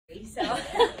So.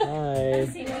 Hi.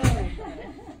 See you.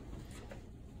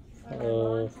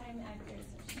 Hello. Long time actor,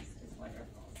 so she's just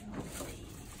wonderful. So.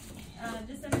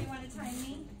 Does somebody want to time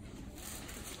me?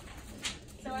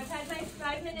 So I've had my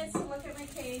 5 minutes to look at my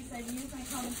case. I've used my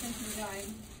common sense guide.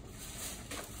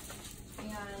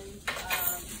 And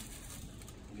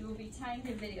you will be timed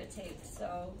and videotaped.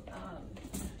 So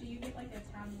do you get like a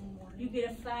time warning? you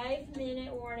get a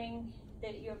 5-minute warning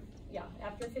that you have, yeah,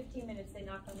 after 15 minutes they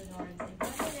knock on the door and say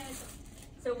 5 minutes.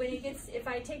 So when it gets, if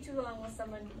I take too long, will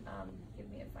someone give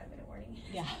me a 5-minute warning?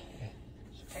 Yeah.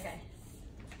 Okay.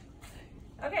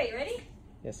 Okay, you ready?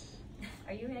 Yes.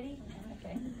 Are you ready?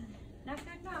 Okay. Knock,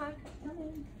 knock, knock. Come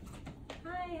in.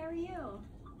 Hi, how are you?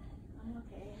 I'm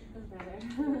okay. Feel better.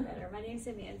 Feel better. My name's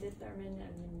Amanda Thurman.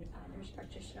 I'm a nurse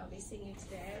practitioner. I'll be seeing you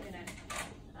today. I'm gonna.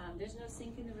 There's no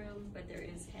sink in the room, but there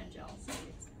is hand gel, so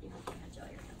you have to hand gel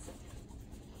your hands.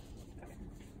 Okay.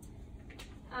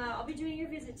 I'll be doing your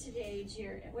visit today,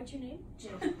 Jerry. What's your name?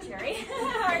 Jerry.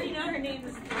 I already know her name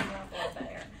is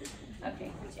better.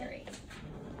 Okay, Jerry.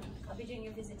 I'll be doing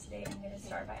your visit today. I'm going to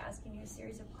start by asking you a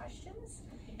series of questions,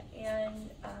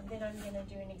 and then I'm going to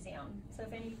do an exam. So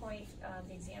if at any point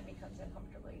the exam becomes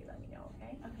uncomfortable, you let me know,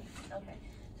 okay? Okay. Okay.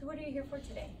 So what are you here for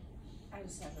today? I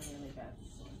just have a really bad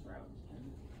sore throat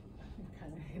and I'm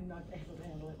kind of not able to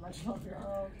handle it much longer.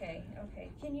 Okay,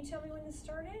 okay. Can you tell me when this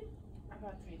started?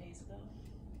 About 3 days ago.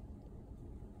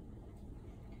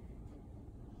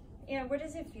 Yeah, what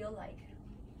does it feel like?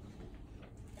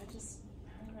 I don't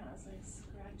know, it's like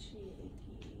scratchy,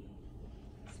 achy.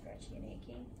 Scratchy and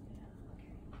achy?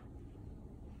 Yeah.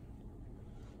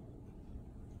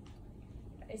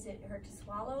 Okay. Is it hurt to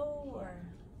swallow or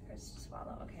hurts to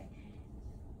swallow? Okay.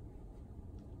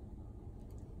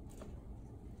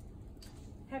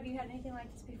 Have you had anything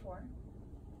like this before?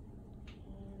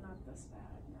 Not this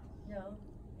bad, no. No?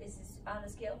 Is this on a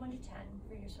scale of 1 to 10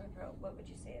 for your sore throat? What would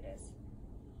you say it is?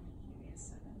 Maybe a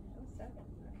 7. Oh, 7.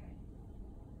 Okay.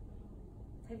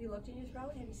 Have you looked in your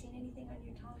throat? Have you seen anything on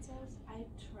your tonsils? I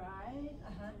tried.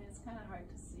 Uh-huh. I mean, it's kind of hard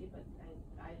to see, but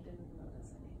I didn't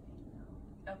notice anything,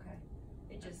 no. Okay.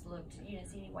 It just looked, you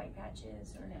didn't see any white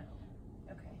patches or? No.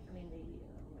 Okay. I mean, maybe a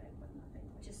little red, but nothing.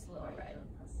 Like Just a little red. or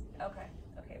pussy. Okay.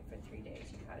 Okay, for 3 days,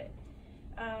 you got it.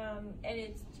 And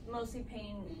it's mostly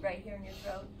pain right here in your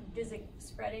throat. Does it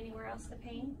spread anywhere else, the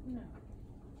pain? No.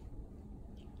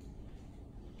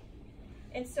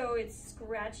 And so it's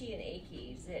scratchy and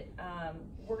achy. Is it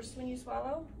worse when you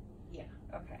swallow? Yeah.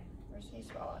 Okay, worse when you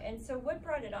swallow. And so what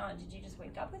brought it on? Did you just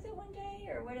wake up with it one day,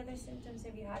 or what other symptoms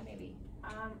have you had maybe?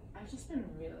 I've just been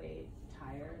really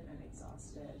tired and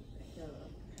exhausted. I feel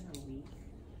kind of weak.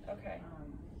 Okay.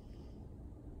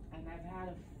 And I've had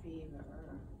a fever.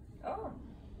 Oh,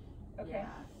 okay.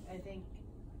 Yeah, I think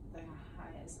the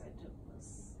highest I took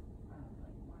was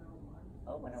like 101.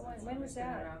 Oh, 101. So When was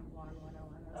that? Around 101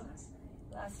 was last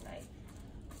night. Last night.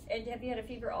 And have you had a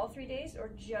fever all 3 days, or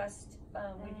just,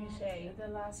 would you say? The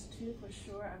last 2 for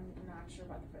sure. I'm not sure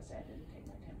about the first day. I didn't take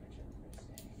my temperature the first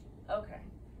day. Okay.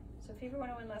 So fever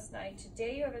 101 last night.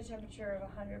 Today you have a temperature of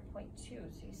 100.2,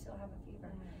 so you still have a fever.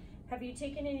 Have you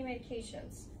taken any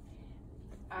medications?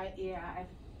 Yeah,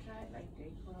 I've tried like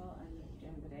Dayquil and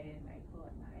Jembiday and Nyquil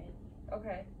at night.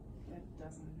 Okay. It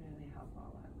doesn't really help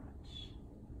all that much.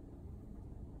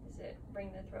 Does it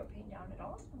bring the throat pain down at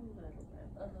all? A little bit.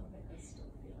 A little bit. I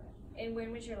still feel it. And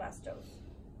when was your last dose?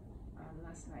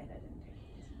 Last night I didn't take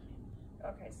it this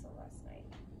morning. Okay, so last night.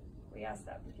 We asked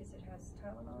that because it has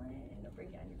Tylenol in it and it'll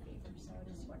bring down your fever, so I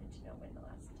just wanted to know when the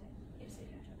last time you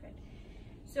said you took it.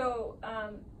 So,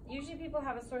 usually people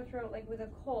have a sore throat like with a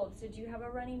cold, so do you have a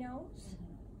runny nose?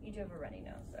 Mm-hmm. You do have a runny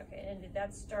nose, okay. And did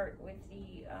that start with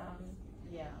the,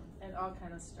 Yeah, and all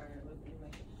kind of started with me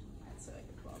like, I'd say like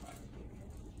a 12-hour period.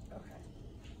 okay.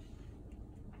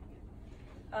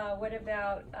 What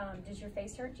about, does your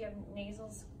face hurt? Do you have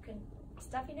nasal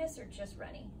stuffiness or just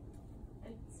runny?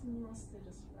 It's mostly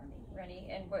just runny. Runny,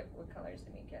 and what color is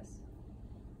the mucus?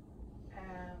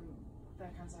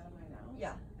 That comes out of my nose?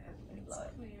 Yeah. It's blow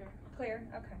it. clear. Clear,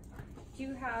 okay. Do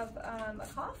you have a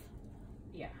cough?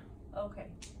 Yeah. Okay.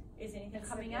 Is anything It's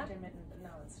coming like up? intermittent, but no,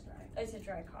 it's dry. It's a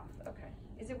dry cough, okay.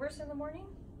 Is it worse in the morning?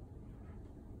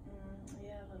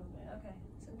 Yeah, a little bit. Okay.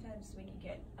 Sometimes when you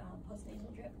get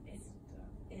postnasal drip, it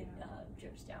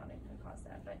drips down and can cause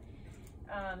that. But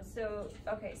so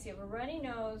you have a runny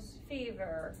nose,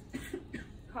 fever,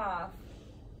 cough,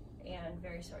 and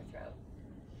very sore throat.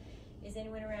 Is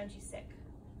anyone around you sick?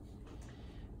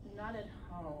 Not at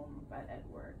home, but at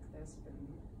work.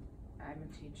 I'm a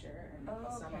teacher, and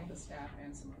some of the staff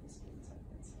and some of the students have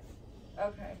been sick.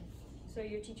 Okay. So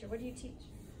your teacher, what do you teach?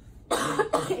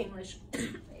 English.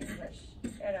 English.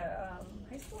 At a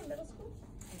high school or middle school?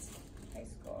 High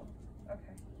school.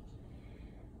 Okay.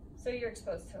 So you're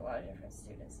exposed to a lot of different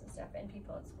students and stuff, and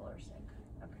people at school are sick.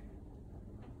 Okay.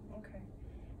 Okay.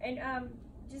 And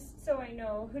just so I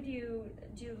know, who do you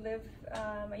live?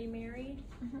 Are you married?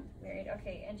 Mm-hmm. Married.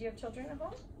 Okay. And do you have children at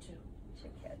home? Two. Two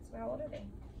kids. How old are they?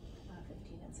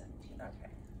 15 and 17.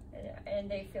 Okay. And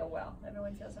they feel well.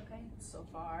 Everyone feels okay. So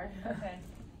far. Okay.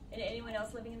 And anyone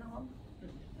else living in the home?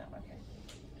 Mm-hmm. No. Okay.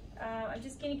 I'm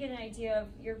just going to get an idea of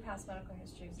your past medical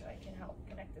history so I can help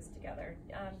connect this together.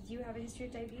 Do you have a history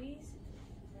of diabetes,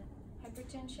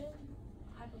 hypertension,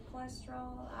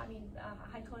 hypercholesterol,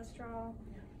 high cholesterol?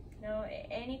 No.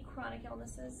 Any chronic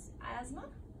illnesses? Asthma?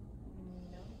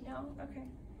 No. No? Okay.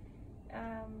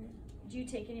 Do you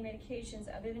take any medications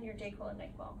other than your Dayquil and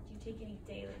NyQuil? Do you take any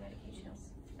daily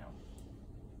medications? No.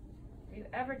 Have you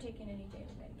ever taken any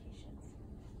daily medications?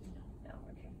 No.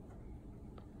 Okay.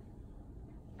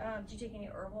 Do you take any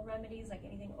herbal remedies, like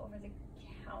anything over the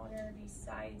counter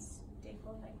besides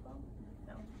Dayquil and NyQuil?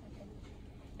 No. Okay.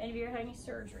 And have you ever had any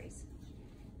surgeries?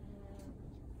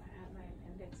 I had my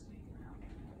appendix taken out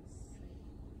when I was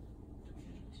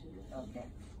like 22. Okay.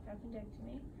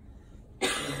 Appendectomy.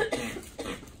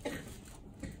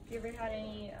 Have you ever had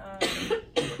any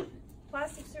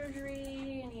plastic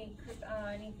surgery,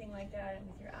 anything like that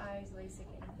with your eyes, LASIK,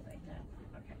 anything like that?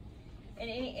 Okay. And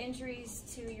any injuries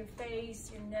to your face,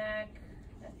 your neck,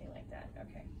 nothing like that?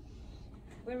 Okay.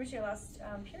 When was your last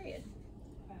period?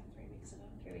 About 3 weeks ago.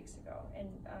 3 weeks ago. And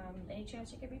any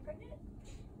chance you could be pregnant?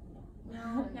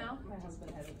 No. No? My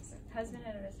husband had a vasectomy. Husband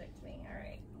had a vasectomy. All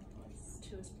right.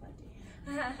 2 is plenty.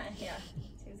 Yeah,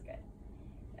 2 is good.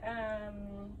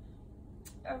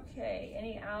 Okay.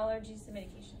 Any allergies to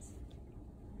medications?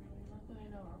 Not that I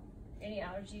know of. Any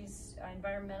allergies,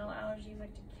 environmental allergies,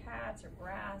 like to cats or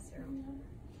grass or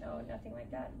no, nothing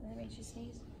like that? That makes you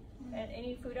sneeze? And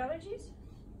any food allergies?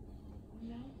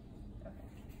 No. Okay.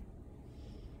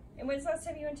 And when's the last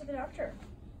time you went to the doctor?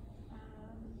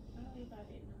 Probably about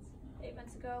 8 months ago. 8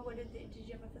 months ago. What did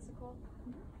you have a physical?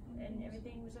 And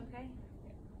everything was okay?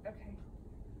 Okay.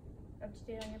 Up to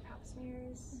date on your pap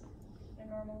smears? They're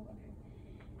normal? Okay.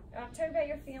 Tell me about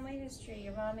your family history,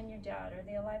 your mom and your dad. Are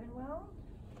they alive and well?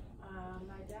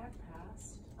 My dad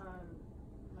passed.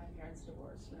 My parents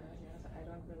divorced when I was young, so I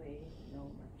don't really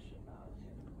know much about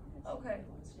him. Okay.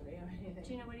 Story or anything. Do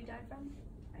you know what he died from?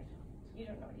 I don't. You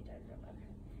don't know what he died from.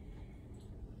 Okay.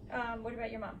 What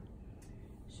about your mom?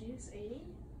 She's 80,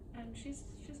 and she's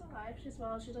alive. She's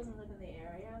well. She doesn't live in the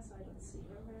area, so I don't see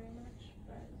her very much.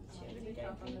 But She has we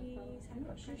talk on the phone. diabetes, high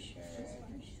blood pressure. She's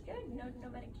fine. She's good. No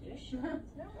medication.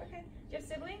 No. Okay. Do you have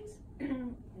siblings?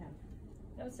 No.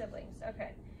 No siblings.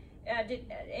 Okay.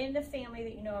 Did in the family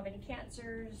that you know of any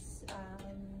cancers,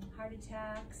 heart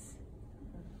attacks?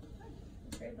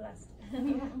 Very blessed.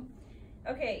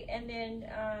 Okay. And then,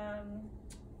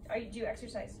 do you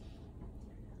exercise?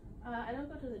 I don't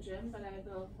go to the gym, but I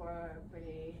go for a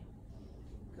pretty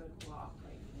good walk,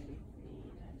 like maybe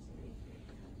 3 times a week.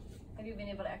 Have you been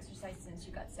able to exercise since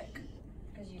you got sick?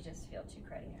 Because you just feel too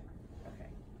cruddy. Okay.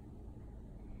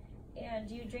 And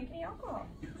do you drink any alcohol?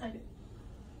 I do.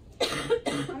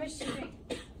 How much do you drink?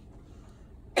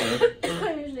 I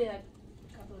usually have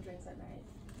a couple of drinks at night.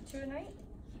 2 a night?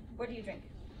 What do you drink?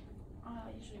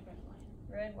 Usually red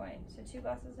wine. Red wine. So 2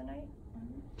 glasses a night?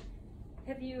 Mm-hmm.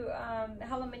 Have you,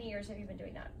 how many years have you been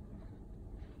doing that?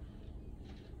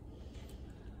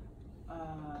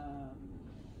 On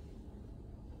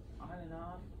and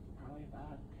off, probably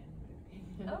about 10,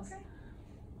 15 years. Okay.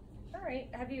 All right.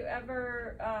 Have you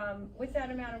ever, with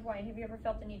that amount of wine, have you ever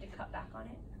felt the need to cut back on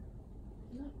it?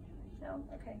 No. No?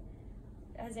 Okay.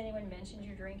 Has anyone mentioned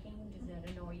you're drinking? Does that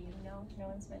annoy you? No? No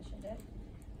one's mentioned it.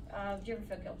 Do you ever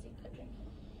feel guilty for drinking?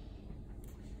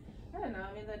 I don't know.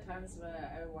 I mean, there are times when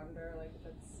I wonder, like, if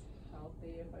it's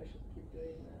healthy, if I should keep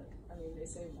doing that. I mean, they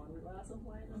say 1 glass of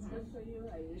wine is good for you.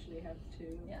 I usually have 2.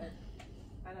 Yeah. But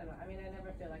I don't know. I mean, I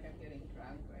never feel like I'm getting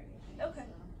drunk or anything. Okay.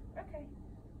 So. Okay.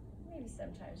 Maybe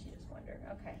sometimes you just wonder.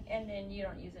 Okay. And then you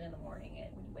don't use it in the morning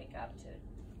when you wake up to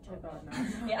Oh, God, no.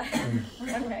 Yeah.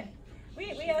 Okay.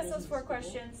 We asked those 4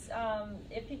 questions.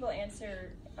 If people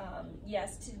answer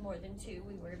yes to more than 2,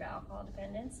 we worry about alcohol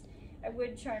dependence. I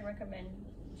would try and recommend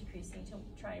decreasing to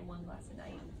trying 1 glass a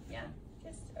night. Yeah.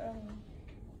 Just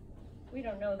we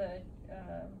don't know the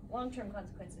long-term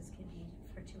consequences can be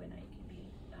for 2 a night can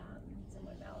be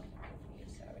somewhat valid for you.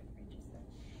 So I would reduce that.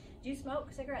 Do you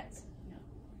smoke cigarettes? No.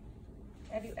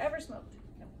 Have you ever smoked?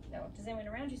 No. No. Does anyone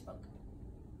around you smoke?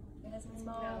 Your husband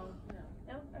smoke? No.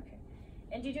 No? Okay.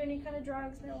 And do you do any kind of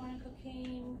drugs, marijuana,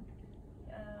 cocaine,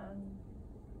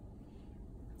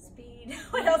 speed? speed.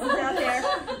 What else is out there?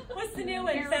 What's the new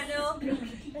one? Fentanyl?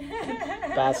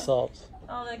 Bath salts.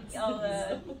 all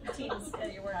the teams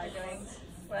that your work are doing.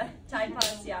 What? Tide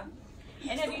Pods, yeah.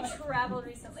 And have you traveled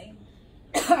recently?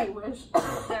 I wish.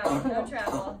 No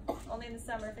travel. Only in the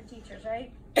summer for teachers,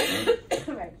 right?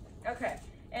 Right. Okay.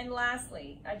 And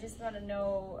lastly, I just want to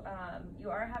know, you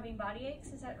are having body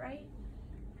aches, is that right?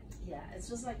 Yeah, it's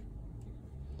just like,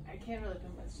 I can't really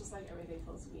pinpoint, it's just like everything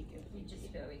feels weak. You just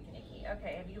feel weak and achy.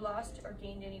 Okay. Have you lost or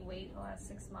gained any weight in the last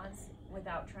 6 months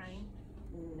without trying?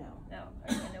 No. No.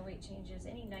 Okay, no weight changes.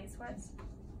 Any night sweats?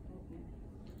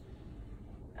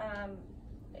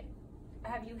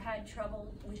 Have you had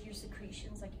trouble with your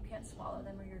secretions, like you can't swallow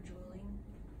them or you're drooling?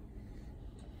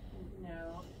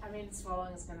 No. I mean,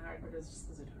 swallowing is kind of hard, but it's just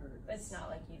because it hurts. It's not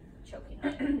like you choking on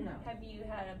it. No. Have you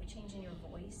had a change in your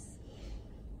voice?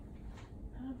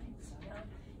 I don't think so. No.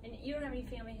 And you don't have any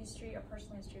family history or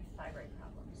personal history of thyroid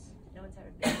problems? No one's had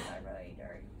a big thyroid,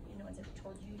 or no one's ever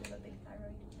told you you have a big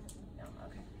thyroid? No.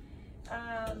 Okay.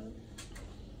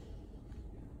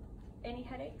 Any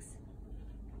headaches?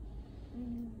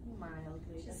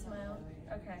 Mildly. Just not mild.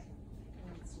 really. Okay.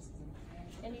 It's just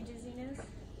Any dizziness?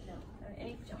 No.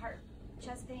 Any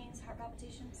chest pains, heart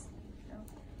palpitations? No.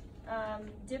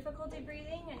 Difficulty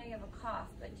breathing? I know you have a cough,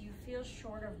 but do you feel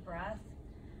short of breath?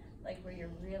 Like where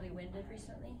you're really winded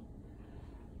recently?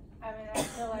 I mean, I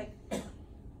feel like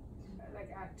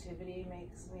activity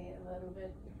makes me a little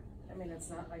bit, I mean, it's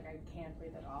not like I can't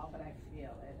breathe at all, but I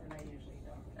feel it, and I usually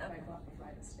don't. Okay. If I go up a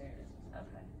flight of stairs.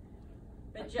 Okay.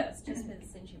 But just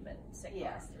since you've been sick the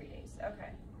last 3 days.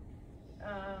 Okay.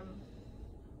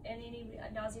 Any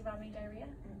nausea, vomiting, diarrhea?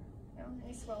 No?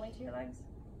 Any swelling to your legs?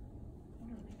 I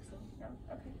don't think so. No?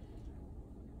 Okay.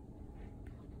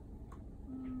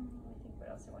 I think what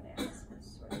else I want to ask was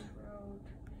sore throat.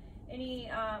 Any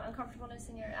uncomfortableness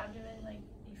in your abdomen? Like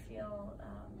you feel,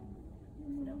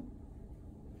 no?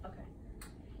 Okay.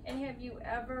 And have you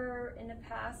ever in the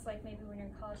past, like maybe when you're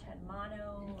in college, had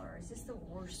mono, or is this the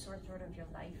worst sore throat of your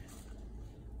life?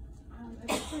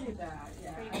 It's pretty bad,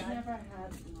 yeah. Pretty I've bad? never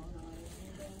had mono or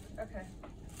anything. Okay.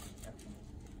 Okay.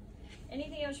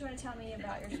 Anything else you want to tell me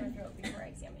about your sore throat before I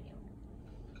examine you?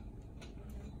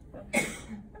 Okay.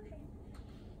 Okay.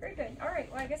 Very good. All right.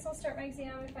 Well, I guess I'll start my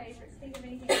exam if I think of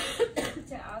anything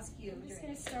to ask you. I'm just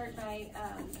going to start by,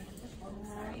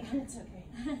 sorry. It's okay.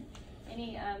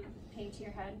 Any pain to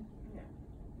your head? No.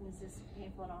 Is this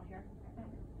painful at all here? No.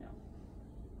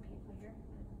 Painful here?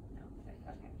 No. Good.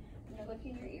 Okay. I'm going to look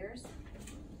in your ears.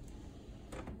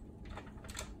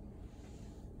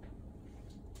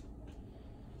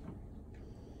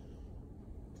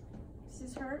 Does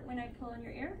this hurt when I pull in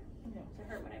your ear? No. Does it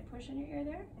hurt when I push in your ear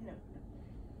there? No.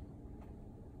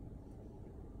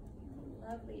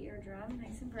 Lovely eardrum,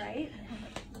 nice and bright.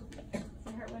 Does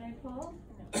it hurt when I pull?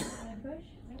 No. When I push?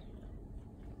 No.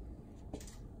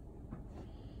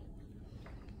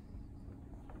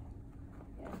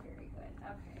 Yeah, very good.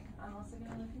 Okay. I'm also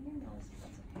going to look in your nose if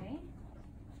that's okay.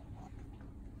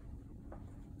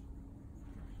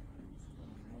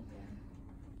 Right there.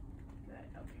 Good,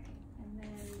 okay. And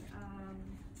then I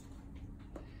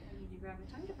need to grab a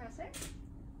tongue depressor.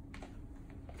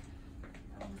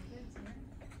 Good, here.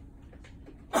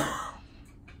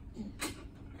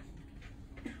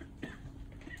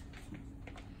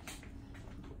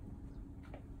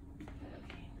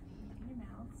 Okay, in your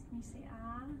mouth. Can you say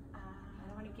ah? I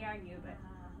don't want to gag you, but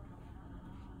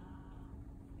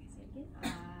okay, say it again.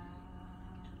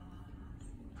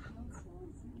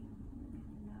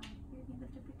 Now, here, can you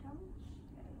lift up your tongue?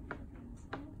 Good, lift up your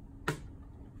tongue.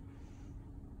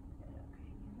 Good,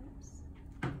 okay, your lips.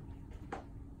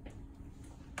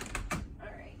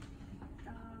 All right.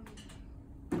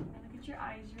 Look at your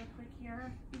eyes real quick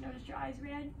here. You notice your eyes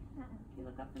red? You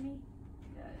look up at me.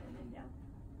 Good, and then down.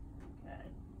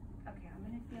 Good. Okay, I'm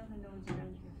gonna feel the nose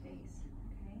around your face.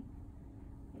 Okay.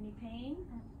 Any pain?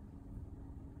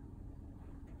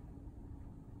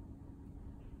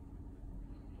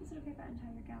 Is it okay if I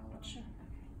untie your gown a little? Sure.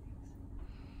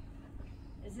 Okay.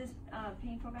 Is this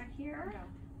painful back here? No.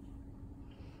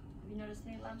 Have you noticed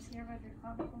any lumps here above your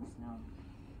clavicles? No.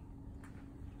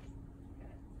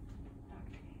 Good.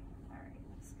 Okay. All right.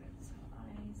 That's good. So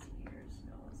eyes, ears,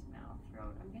 nose, mouth,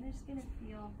 throat. I'm just gonna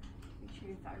feel. Make sure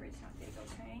your thyroid's not big.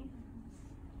 Okay.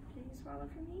 Can you swallow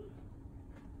for me?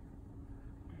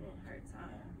 It hurts, huh?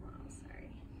 Oh, sorry.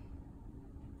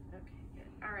 Okay, good.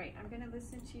 All right, I'm gonna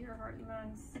listen to your heart and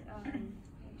lungs.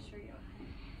 Make sure you don't have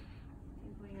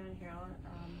anything going on here. I'll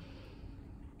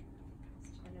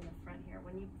stand in the front here.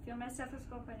 When you feel my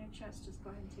stethoscope on your chest, just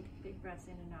go ahead and take big breaths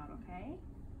in and out, okay?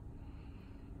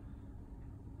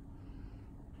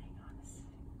 Hang on a second.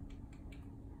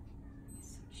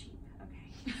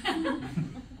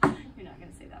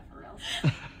 that for real.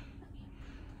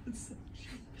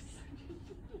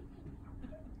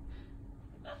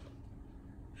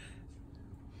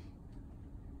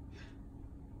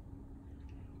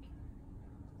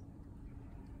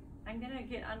 I'm gonna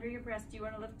get under your breast. Do you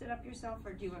want to lift it up yourself,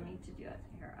 or do you want me to do it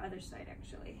here? Other side,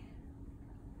 actually.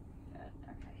 Good.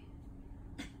 Okay.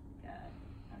 Good.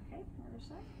 Okay. Other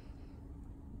side.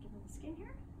 Give me the skin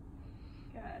here.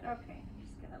 Good. Okay. I'm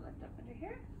just gonna lift up under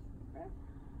here. Breath.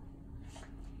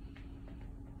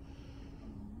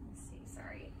 Let's see.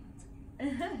 Sorry.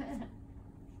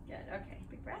 Good. Okay.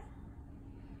 Big breath.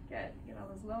 Good. Get all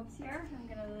those lobes here. I'm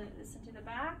gonna listen to the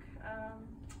back.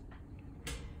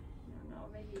 No,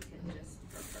 maybe you can just,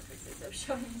 for purposes of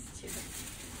showing this too.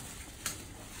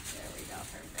 There we go,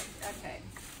 perfect. Okay.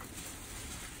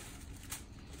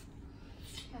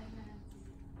 10 minutes.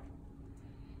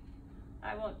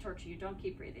 I won't torture you, don't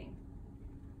keep breathing.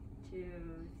 2,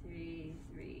 3,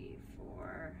 3,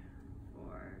 4,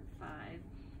 4, 5,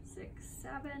 6,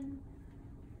 7,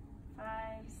 5,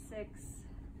 6,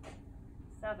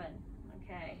 7.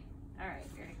 Okay. All right,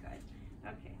 very good.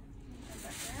 Okay. Come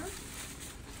back around.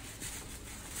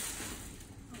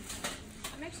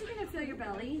 I'm actually going to feel your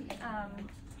belly to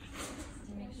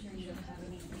make sure you don't have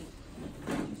anything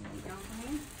down for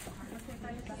me. Okay, by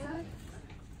your side.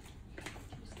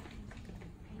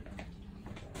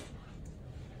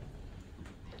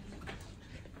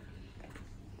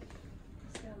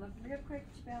 Just going to look real quick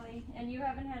at your belly. And you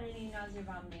haven't had any nausea,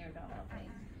 vomiting, or abdominal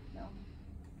pain? No?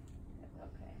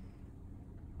 Okay.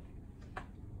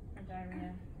 Or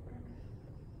diarrhea?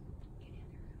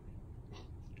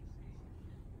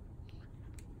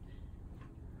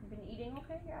 Eating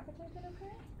okay? Your appetite been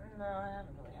okay? No, I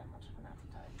haven't really had much of an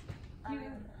appetite. Do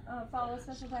you follow a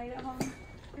special diet at home?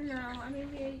 No, I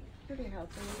mean, we ate pretty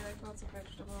healthy, like lots of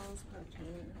vegetables,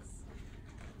 proteins,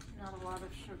 not a lot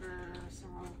of sugar or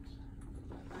salt.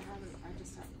 But I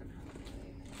just haven't been hungry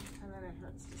lately. And then it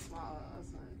hurts to swallow,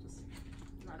 so I'm just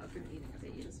not been eating as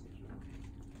much as usual.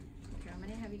 Okay, I'm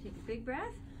gonna have you take a big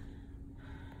breath.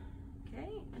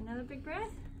 Okay, another big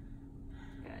breath.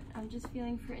 Good. I'm just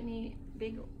feeling for any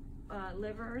big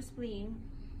liver or spleen,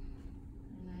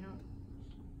 and I don't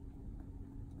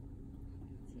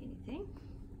see anything.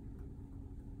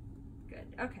 Good.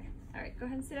 Okay. All right. Go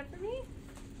ahead and sit up for me,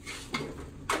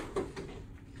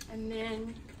 and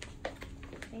then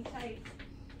hang tight.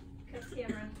 Cut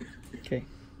camera. Okay.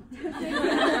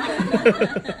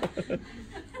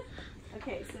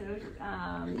 Okay. So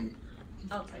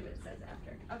I'll tell you what it says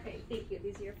after. Okay. Thank you.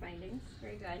 These are your findings.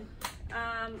 Very good.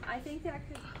 I think that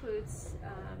concludes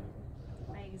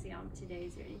my exam today.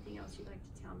 Is there anything else you'd like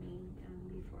to tell me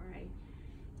before I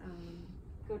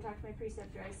go talk to my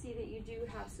preceptor? I see that you do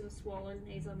have some swollen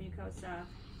nasal mucosa,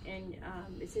 and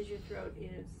it says your throat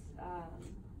is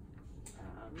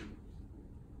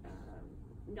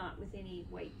not with any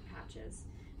white patches,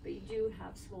 but you do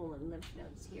have swollen lymph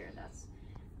nodes here. That's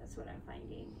what I'm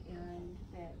finding, and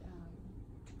that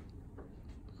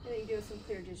you do have some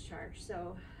clear discharge.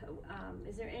 So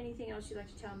is there anything else you'd like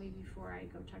to tell me before I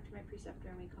go talk to my preceptor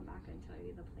and we come back and tell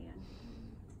you the plan?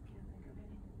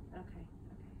 Okay.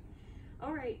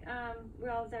 All right.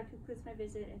 Well, that concludes my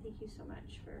visit, and thank you so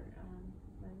much for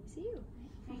letting me see you.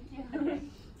 Thank you.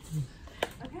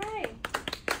 Okay.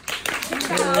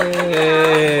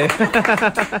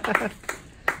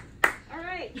 All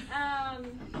right.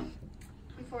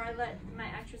 Before I let my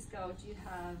actress go, do you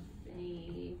have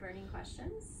any burning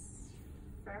questions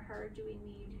for her? Do we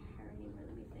need her anymore?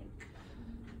 Let me think.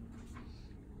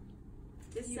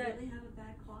 Do you really have a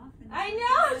bad cough? I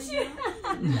know.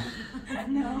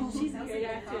 No, she's a good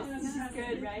actress. She's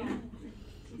good, right?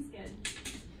 She's good.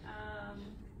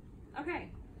 Okay.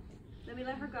 Let me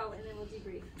let her go, and then we'll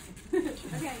debrief.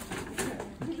 Okay.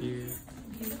 Thank you.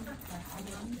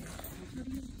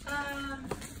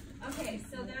 Okay,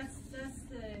 so that's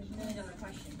the $1,000,000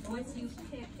 question. Once you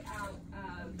pick out,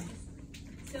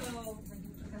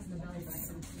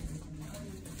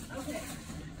 okay.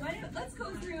 Let's go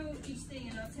through each thing,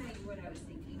 and I'll tell you what I was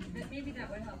thinking. But maybe that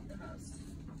would help the most.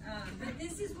 But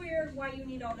this is why you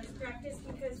need all this practice,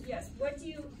 because yes, what do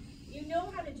you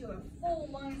know how to do a full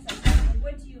lung assessment?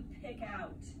 What do you pick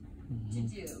out to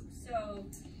do? So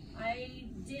I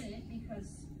didn't,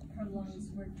 because her lungs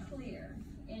were clear,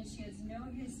 and she has no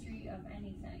history of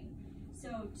anything.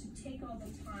 So to take all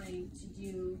the time to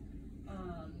do,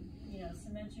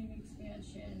 cementing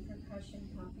expansion, percussion,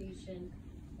 palpation,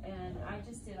 and I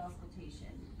just did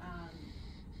auscultation.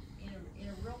 In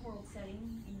a real world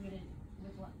setting, you wouldn't,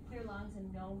 with clear lungs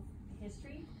and no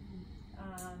history,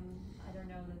 I don't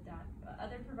know that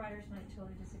other providers might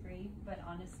totally disagree, but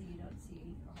honestly, you don't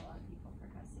see a whole lot of people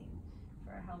percussing for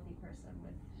for a healthy person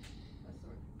with a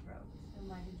sore throat. And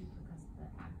why did you request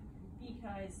the active?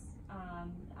 Because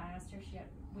I asked her, she had,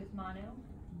 with mono,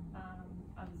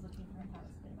 I was looking for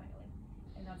hepatosplenomegaly,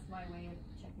 and that's my way of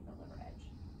checking the liver edge.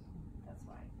 That's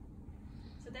why.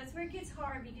 So that's where it gets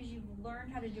hard, because you've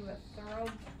learned how to do a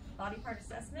thorough body part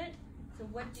assessment. So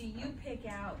what do you pick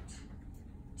out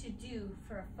to do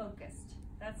for a focused?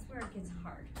 That's where it gets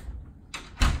hard.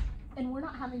 And we're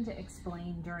not having to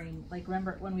explain during, like,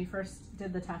 remember when we first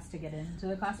did the test to get into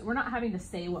the class, we're not having to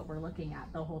say what we're looking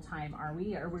at the whole time, are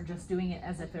we? Or we're just doing it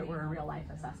as if it were a real life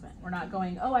assessment. We're not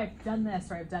going, oh, I've done this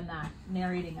or I've done that,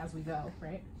 narrating as we go,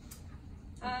 right?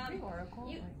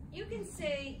 You can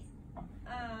say,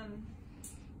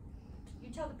 you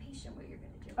tell the patient what you're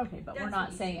going to do. Okay, but we're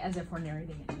not saying as if we're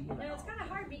narrating it to you. No, it's kind of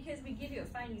hard because we give you a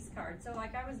findings card. So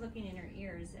like I was looking in her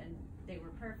ears and they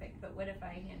were perfect, but what if I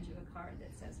hand you a card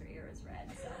that says her ear is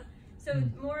red? So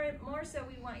more so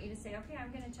we want you to say, okay,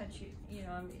 I'm going to touch you, you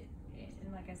know,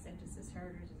 and like I said, does this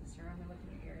hurt or does this hurt? I'm going to look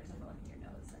in your ears, I'm going to look in your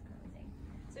nose, that kind of thing.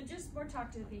 So just more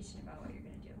talk to the patient about what you're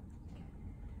going to do.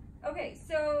 Okay,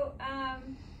 so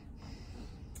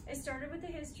I started with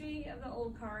the history of the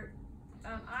old cart.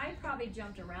 I probably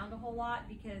jumped around a whole lot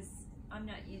because I'm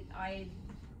not, I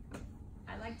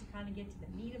like to kind of get to the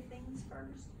meat of things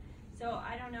first. So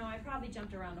I don't know, I probably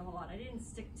jumped around a whole lot. I didn't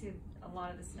stick to a lot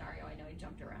of the scenario. I know I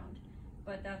jumped around,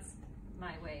 but that's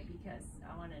my way because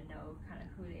I want to know kind of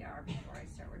who they are before I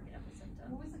start working up the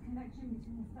symptoms. What was the connection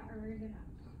between the thyroid and a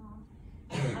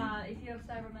cough? If you have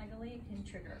thyromegaly, it can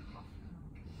trigger a cough.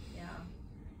 Yeah.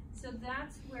 So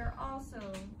that's where also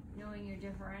knowing your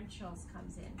differentials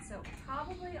comes in. So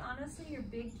probably, honestly, your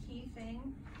big key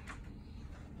thing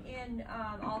in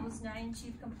all those 9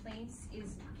 chief complaints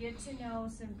is get to know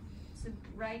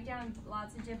write down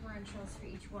lots of differentials for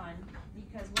each one,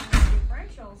 because one of the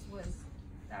differentials was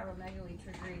thyromegaly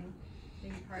triggering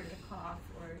maybe part of the cough,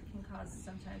 or it can cause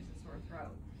sometimes a sore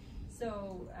throat.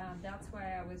 So that's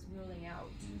why I was ruling out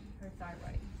her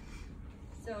thyroid.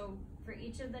 So for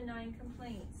each of the 9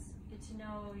 complaints, get to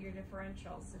know your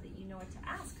differentials so that you know what to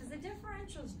ask, because the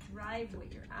differentials drive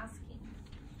what you're asking.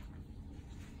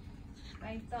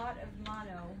 I thought of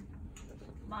mono.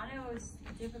 Mono is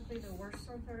typically the worst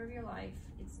sore throat of your life.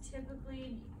 It's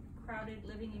typically crowded,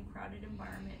 living in crowded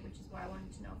environment, which is why I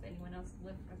wanted to know if anyone else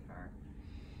lived with her.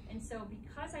 And so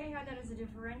because I had that as a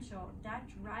differential, that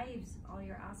drives all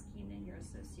your asking and your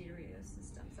associated radio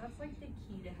systems. That's like the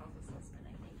key to health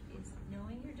assessment, I think, is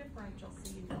knowing your differential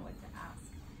so you know what to ask.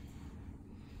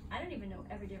 I don't even know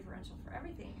every differential for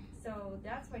everything. So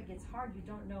that's why it gets hard. You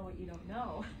don't know what you don't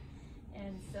know.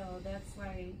 And so that's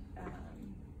why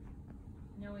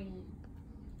knowing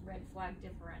red flag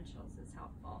differentials is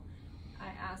helpful.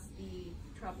 I asked the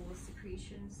trouble with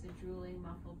secretions, the drooling,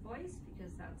 muffled voice,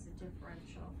 because that's a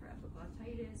differential for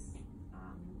epiglottitis,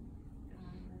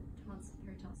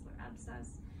 peritonsillar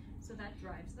abscess. So that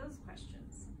drives those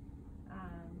questions.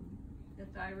 The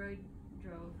thyroid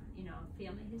drove, you know,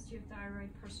 family history of thyroid,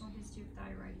 personal history of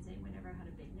thyroid. Has anyone ever had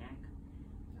a big neck?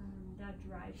 That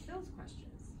drives those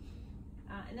questions.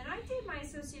 And then I did my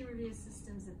associated review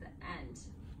systems at the end.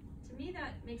 To me,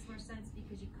 that makes more sense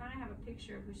because you kind of have a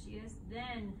picture of who she is.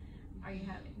 Then are you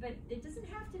having, but it doesn't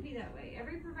have to be that way.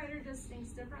 Every provider does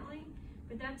things differently,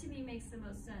 but that to me makes the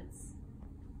most sense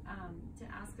to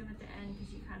ask them at the end,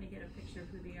 because you kind of get a picture of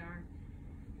who they are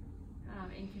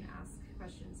and can ask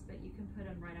questions, but you can put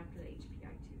them right after the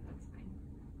HPI too, that's fine.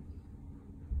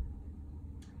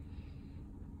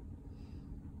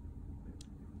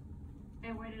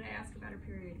 And why did I ask about her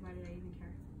period? Why did I even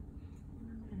care?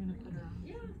 You're gonna put her on.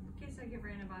 Yeah, in case I give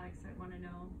her antibiotics, I want to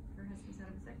know if her husband's had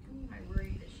a vasectomy. Am I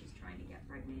worried that she's trying to get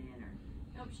pregnant, or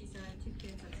nope, she said I have 2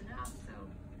 kids, that's enough. So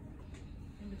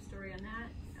end of story on that.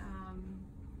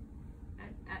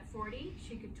 At 40,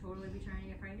 she could totally be trying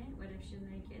to get pregnant. What if she doesn't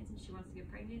have any kids and she wants to get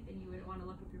pregnant? Then you would want to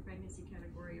look up your pregnancy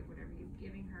category of whatever you're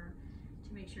giving her to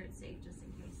make sure it's safe, just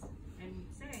in case. And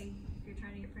say, if you're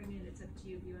trying to get pregnant, it's up to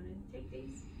you if you want to take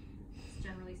these. It's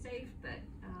generally safe, but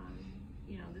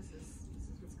you know, this is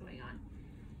what's going on.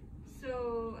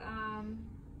 So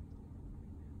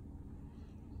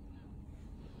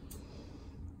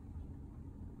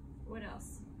what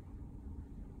else?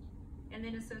 And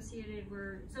then associated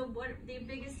were, so what the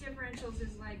biggest differentials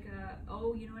is like,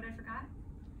 oh, you know what I forgot?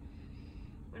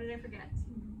 What did I forget?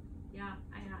 Yeah,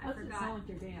 I forgot. It sound like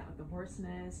you're getting at like the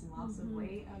hoarseness and loss of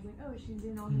weight. I was like, oh, she's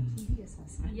doing all her TB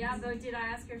assessments. Yeah, though, did I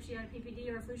ask her if she had a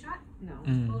PPD or a flu shot? No.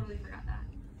 Totally forgot that.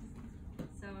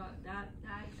 So that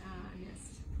I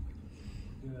missed.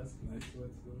 Yeah, that's night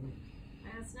sweats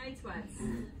though. That's night sweats.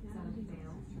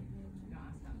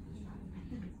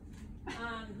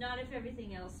 Not if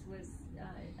everything else was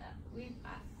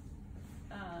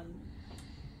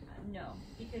no,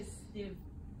 because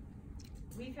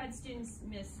we've had students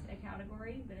miss a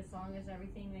category, but as long as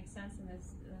everything makes sense and the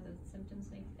symptoms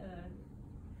make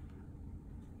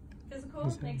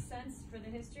physical makes sense for the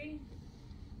history,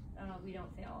 we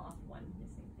don't fail off one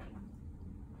missing thing.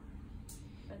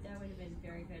 But that would have been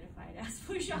very good if I had asked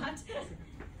flu shot.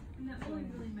 And that only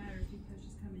really matters because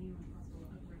she's coming in with possible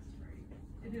upper respiratory.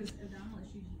 If it was abdominal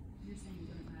issues, you're saying it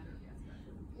wouldn't matter if you asked about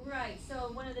flu. Right,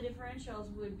 so one of the differentials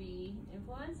would be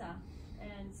influenza.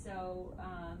 And so,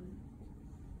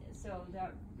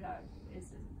 that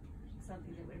is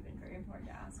something that would have been very important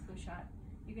to ask. Flu shot,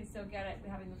 you can still get it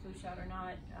having the flu shot or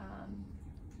not,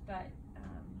 but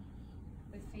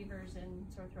with fevers and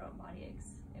sore throat, body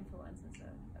aches, influenza is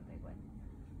a big one.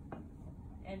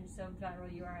 And so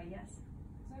viral URI, yes.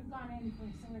 So I've gone in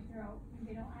for sore throat, and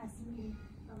they don't ask me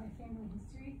about my family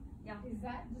history. Yeah. Is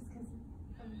that just because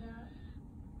of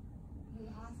the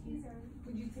OSCEs, or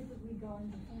would you typically go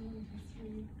into family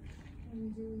history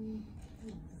and do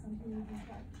something like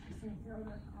that, sore throat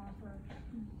or cough or?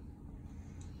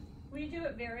 We do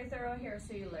it very thorough here,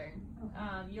 so you learn.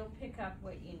 Okay. You'll pick up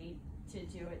what you need to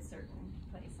do at certain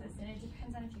places, and it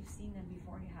depends on if you've seen them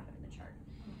before you have it in the chart.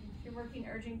 If you're working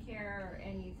urgent care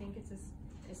and you think it's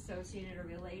associated or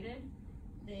related,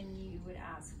 then you would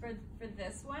ask. For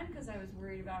this one, because I was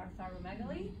worried about our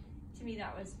thyromegaly, to me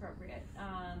that was appropriate.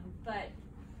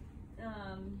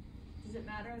 Does it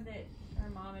matter that her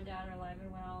mom and dad are alive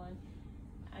and well? And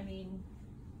I mean,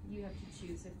 you have to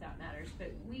choose if that matters.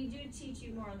 But we do teach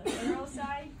you more on the thorough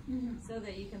side, so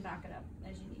that you can back it up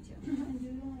as you need to. And do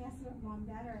you only ask about mom,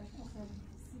 dad, or also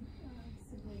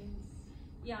siblings?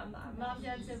 Yeah, mom,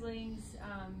 dad, siblings,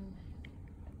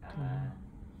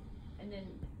 and then,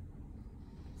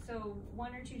 so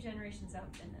 1 or 2 generations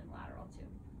up, and then lateral too.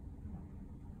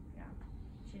 Yeah,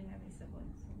 she didn't have any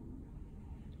siblings.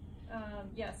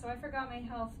 Yeah, so I forgot my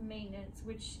health maintenance,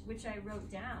 which I wrote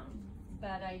down,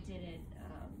 but I didn't,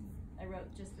 I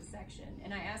wrote just the section.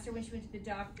 And I asked her when she went to the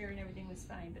doctor and everything was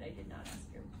fine, but I did not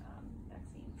ask her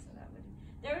vaccine, so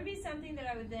that would be something that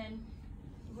I would then,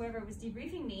 whoever was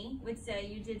debriefing me would say,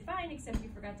 you did fine, except you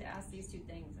forgot to ask these 2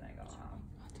 things, and I go, oh.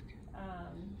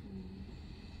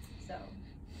 So,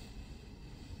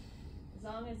 as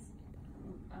long as,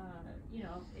 you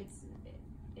know, it's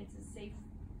a safe,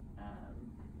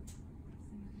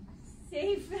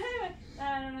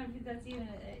 I don't know if that's even,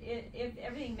 if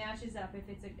everything matches up, if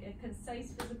it's a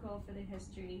concise physical for the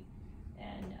history,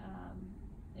 and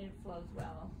it flows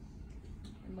well,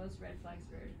 and most red flags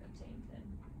were obtained, then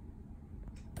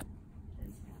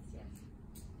it's passed, yes.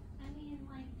 I mean,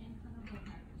 like, in clinical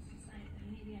practice,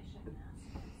 maybe I shouldn't ask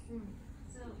this.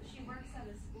 So she works at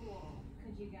a school.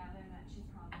 Could you gather that she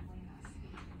probably has to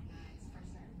be immunized for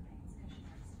certain things because she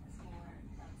works at a school where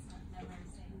that's never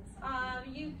staying the same?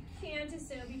 You can't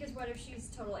assume, because what if she's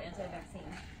total anti-vaccine?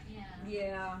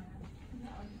 Yeah.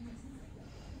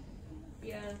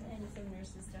 Yeah, and some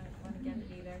nurses don't want to get it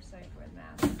either, so I have to wear the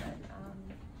mask.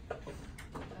 But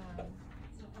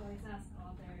So always ask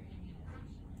all their immunization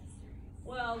histories.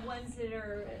 well, ones that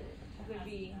would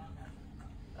be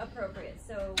appropriate.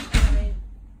 So I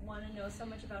want to know so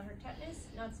much about her tetanus,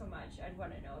 not so much. I'd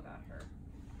want to know about her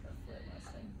flu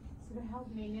mostly. So the health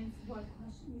maintenance, what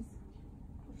questions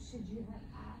should you have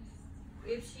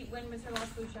asked? When was her last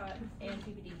flu shot and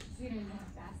PPD? So you didn't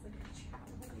have to ask like a child.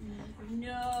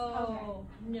 No,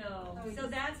 Okay. no. Oh, So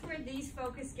that's where these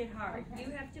focus get hard. Okay.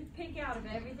 You have to pick out of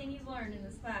everything you've learned in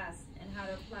this class and how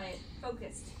to apply it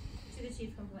focused to the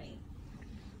chief complaint.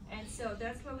 And so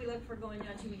that's why we look for going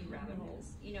down too many rabbit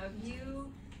holes. You know,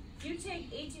 if you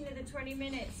take 18 of the 20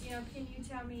 minutes, you know, can you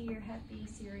tell me your Hep B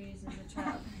series as a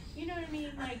child? You know what I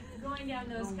mean? Like going down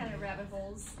those kind of rabbit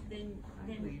holes, then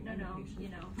no, you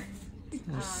know.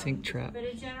 Sink trap. But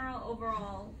a general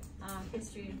overall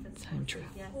history and Time trap.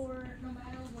 yes. Or no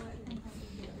matter what complaint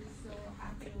you do, so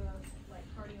after the like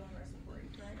cardio and respiratory,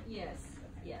 correct? Yes,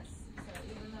 yes. So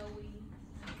even though we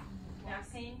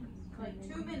Back pain? like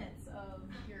 2 minutes of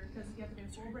your, because you have to do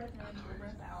full breath in, full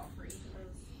breath out for each of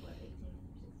those, what, 18,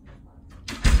 16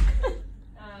 spots?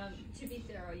 To be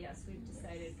thorough, yes, we've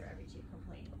decided for every chief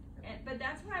complaint. But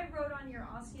that's why I wrote on your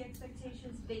OSCE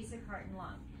expectations, basic heart and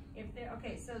lung. If they're,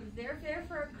 okay, so they're there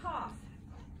for a cough.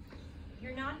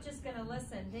 You're not just gonna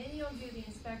listen. Then you'll do the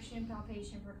inspection,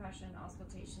 palpation, percussion,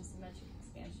 auscultation, symmetric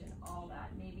expansion, all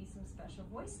that. Maybe some special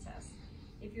voice tests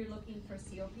if you're looking for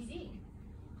COPD.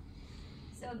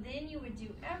 So then you would do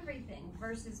everything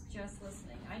versus just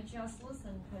listening. I just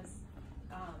listened because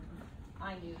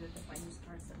I knew that the finest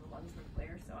parts of the lungs were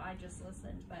clear, so I just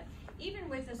listened. But even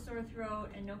with a sore throat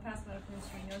and no past medical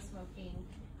history, no smoking,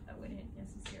 wouldn't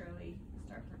necessarily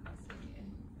start percussing and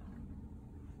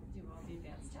do all the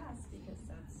advanced tests because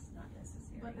that's not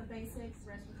necessary. But the basics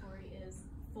respiratory is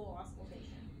full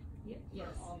auscultation.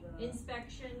 Yes. All the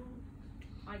Inspection,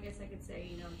 I guess I could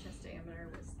say, chest diameter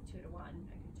was 2 to 1.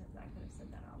 I could have said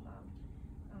that out loud.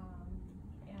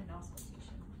 And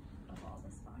auscultation of all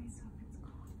the spots.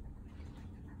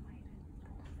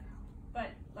 But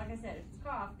like I said, if it's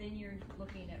cough, then you're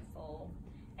looking at full.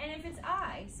 And if it's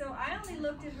eye, so I only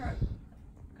looked at her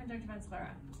conjunctiva and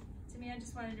sclera. To me, I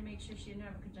just wanted to make sure she didn't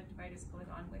have a conjunctivitis going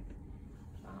on with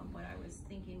what I was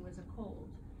thinking was a cold.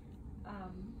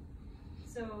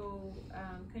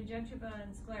 Conjunctiva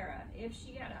and sclera. If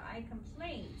she had an eye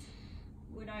complaint,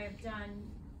 would I have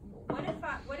done?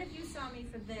 What if you saw me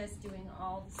for this doing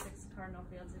all the 6 cardinal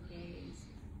fields of gaze,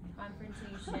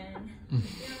 confrontation? You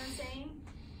know what I'm saying?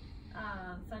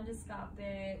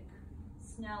 Fundoscopic,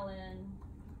 Snellen.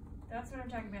 That's what I'm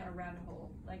talking about. A rabbit hole.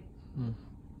 Like,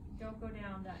 don't go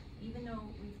down that. Even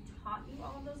though we've taught you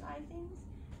all of those eye things,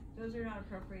 those are not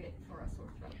appropriate for a sore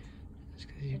throat. Just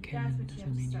because you That's can what you doesn't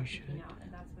have to mean start you should. picking out,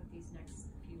 and that's what these next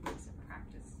few weeks of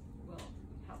practice will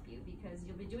help you, because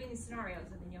you'll be doing these scenarios,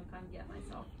 and then you'll come get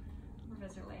myself,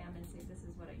 Professor Lamb, and say, this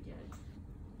is what I did,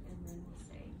 and then we'll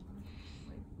say,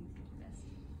 what you think best.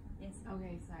 Yes?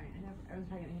 Okay, sorry, I was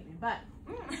probably gonna hate me, but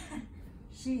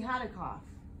she had a cough.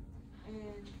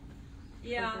 And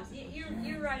yeah,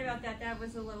 you're right about that. That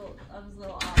was a little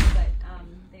off, but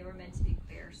they were meant to be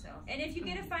clear. So, and if you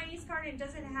get a findings card and it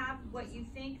doesn't have what you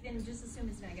think, then just assume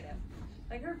it's negative.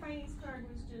 Like her findings card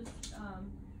was just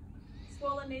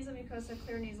swollen nasal mucosa,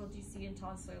 clear nasal GC, and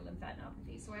tonsillar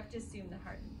lymphadenopathy. So I have to assume the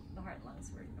heart and lungs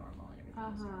were normal and everything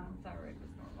was normal. Thyroid was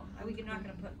normal. We're not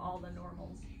going to put all the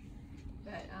normals,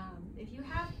 but if you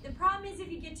have, the problem is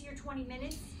if you get to your 20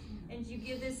 minutes and you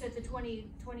give this at the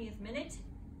 20th minute,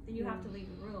 then you have to leave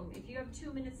the room. If you have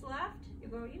 2 minutes left, you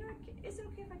go, is it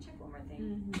okay if I check one more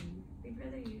thing? We'd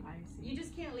rather you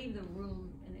just can't leave the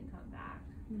room and then come back.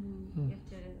 You have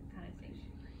to kind of think.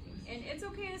 And it's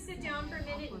okay to sit down for a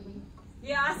minute.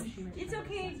 Yes, it's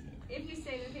okay if you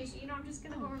say to the patient, I'm just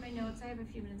going to go over my notes. I have a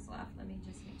few minutes left. Let me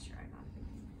just make sure I got it.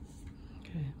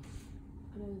 Okay.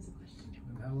 That is a question.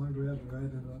 And how long do we have to write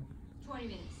it on? 20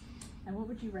 minutes. And what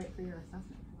would you write for your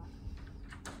assessment for that?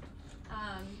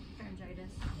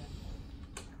 Pharyngitis.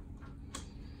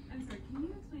 I'm sorry, can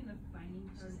you explain the finding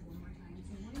card one more time?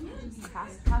 So what do you mean?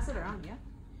 Pass it around, yeah.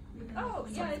 Oh,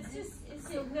 yeah, it's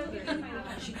so no,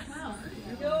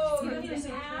 No, it's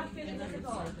after the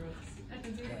physical. At the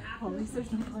very Well, at least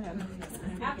there's no plan.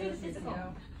 After the physical.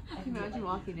 Can you imagine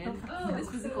walking in? Oh, This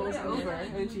physical is over,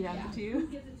 and she handed it to you?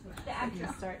 gives it to us. The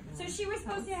extra. So she was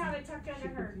supposed to have it tucked under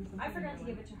her. I forgot to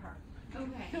give it to her.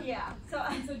 Okay. Yeah. So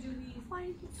So do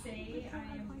we say I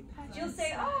am? you'll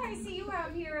say, oh, I see you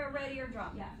out here already, or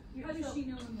drop. Yeah. How does she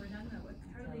know when we're done though?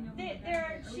 How do they know? When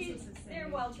we're done? They're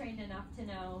well trained enough to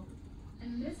know.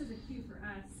 And this is a cue for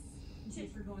us, in case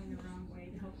we're going the wrong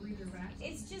way, to help redirect.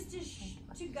 It's just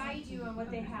to guide you on what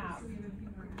they have. So we have a few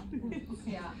more.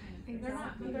 Yeah.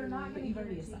 They're not going to give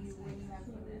it to you when you have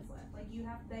 2 minutes left. Like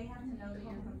they have to know that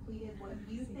you're completed what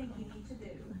you think you need to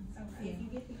do. If you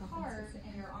get the card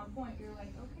and you're on point, you're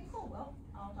like, okay, cool. Well,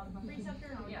 I'll talk to my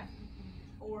preceptor. Yeah.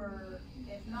 Or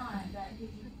if not, that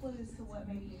gives you clues to what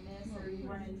maybe you missed or you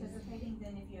weren't anticipating.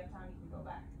 Then if you have time, you can go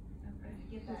back. If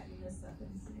you get that, you miss stuff,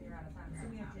 you're out of time. So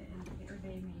we have to indicate, or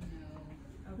they may know.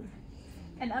 Okay.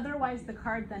 And otherwise, the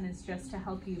card then is just to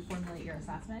help you formulate your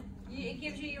assessment. It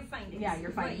gives you your findings. Yeah,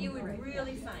 your findings. What you would Right.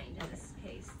 really find in this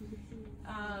case.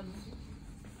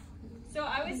 So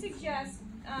I would suggest,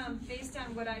 based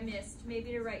on what I missed,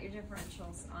 maybe to write your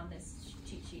differentials on this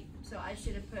cheat sheet. So I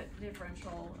should have put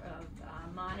differential of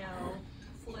mono,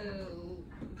 flu,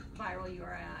 viral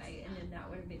URI, and then that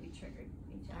would have maybe triggered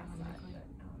me to ask that. But,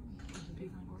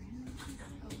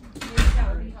 maybe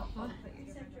that would be helpful to put your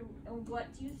preceptor. What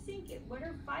do you think what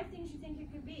are 5 things you think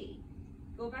it could be?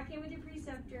 Go back in with your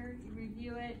preceptor, you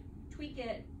review it, tweak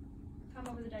it, come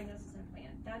up with a diagnosis and a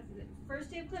plan. That's the first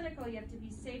day of clinical. You have to be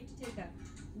safe to take a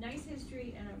nice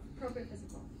history and an appropriate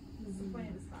physical. This is the point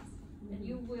of this class. And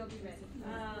you will be ready.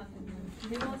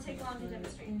 It won't take long to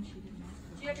demonstrate.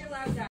 Do you have your lab done?